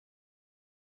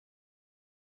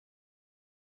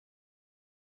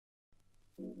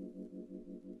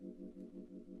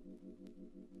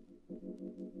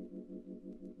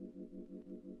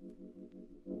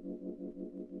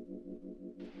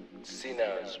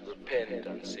Sinners, repent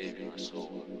and save your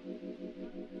soul.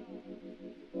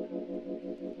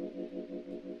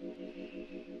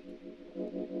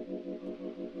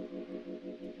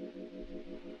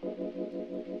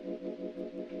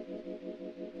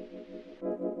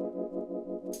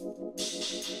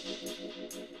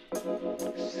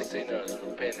 Sinners,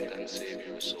 repent and save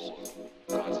your soul.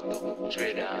 Cause the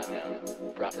trade on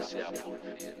prophecy are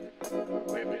fulfilled.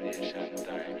 Revelation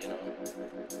time, you know.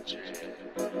 Trade.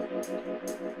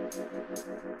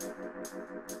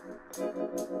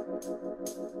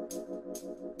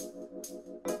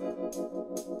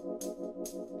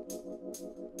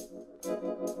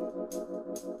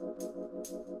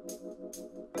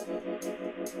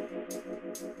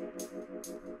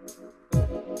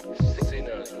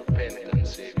 Sinners, repent and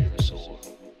save your soul.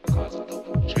 Cause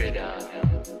the trade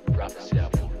on prophecy are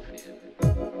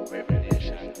fulfilled.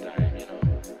 Revelation time, you know.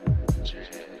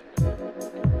 Trade.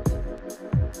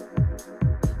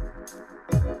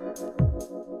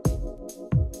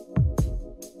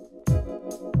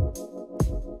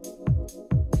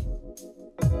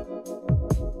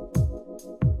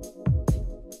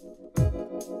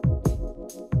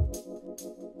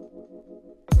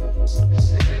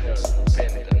 Sinners,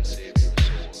 repent and save your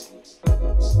soul.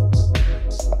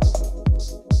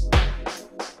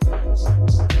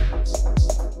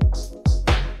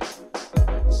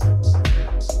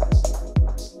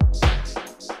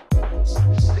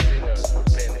 Sinners,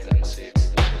 repent and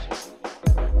save your soul.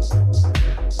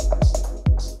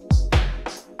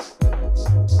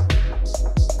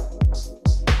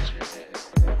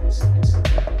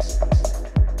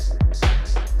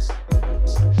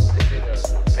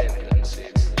 Sinners, repent and save your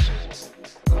soul.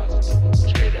 Cause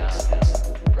the trade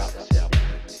on prophecy are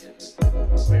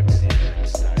fulfilled. Revelation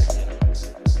time, you know.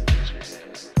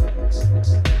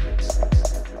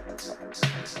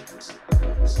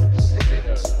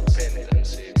 Sinners, repent and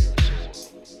save your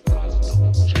soul. Cause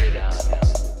the trade on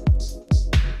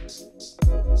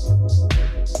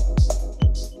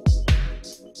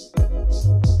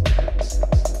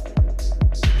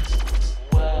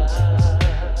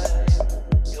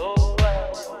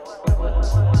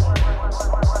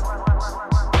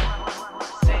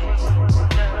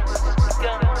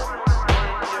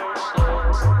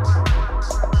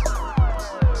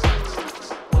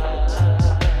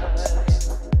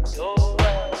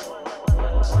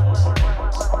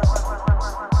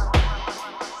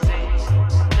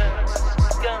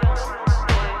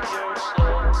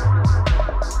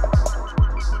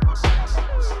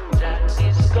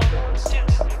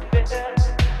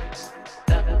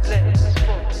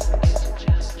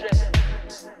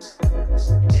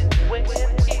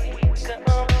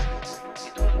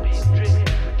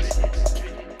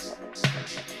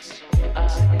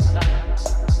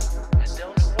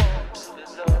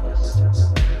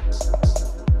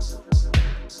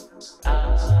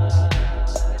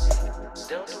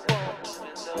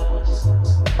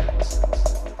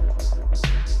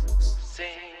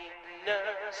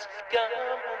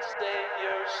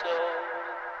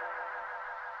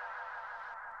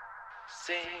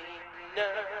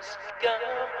Sinners, come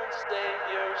and stay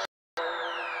your soul.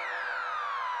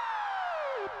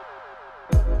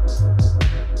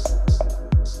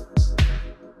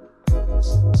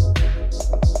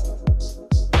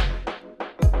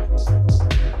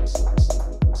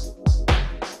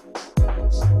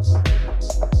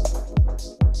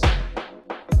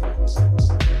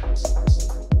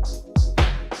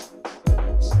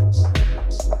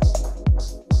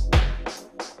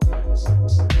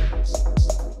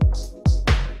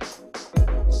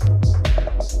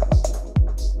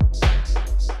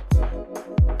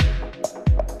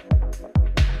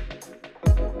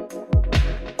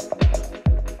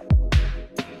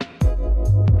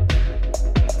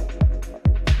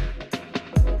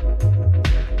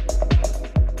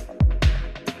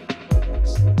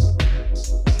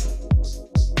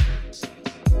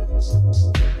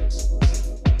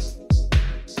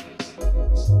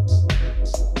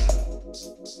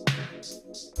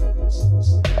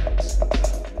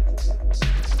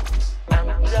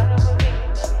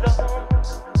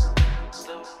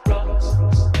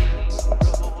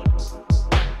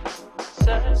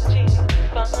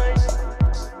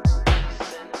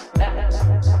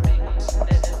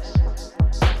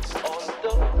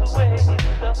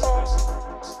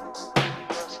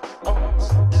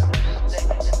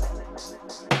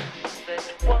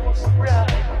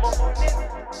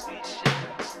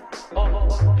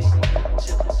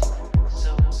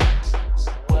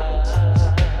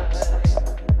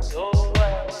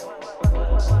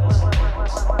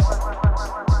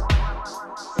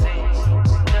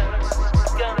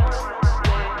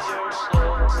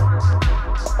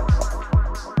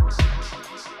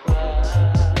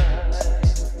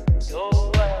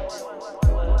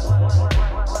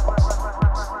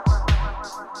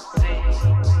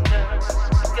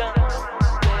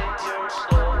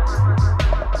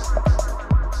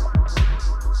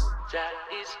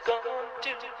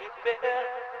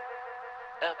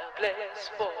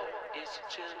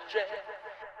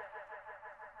 children.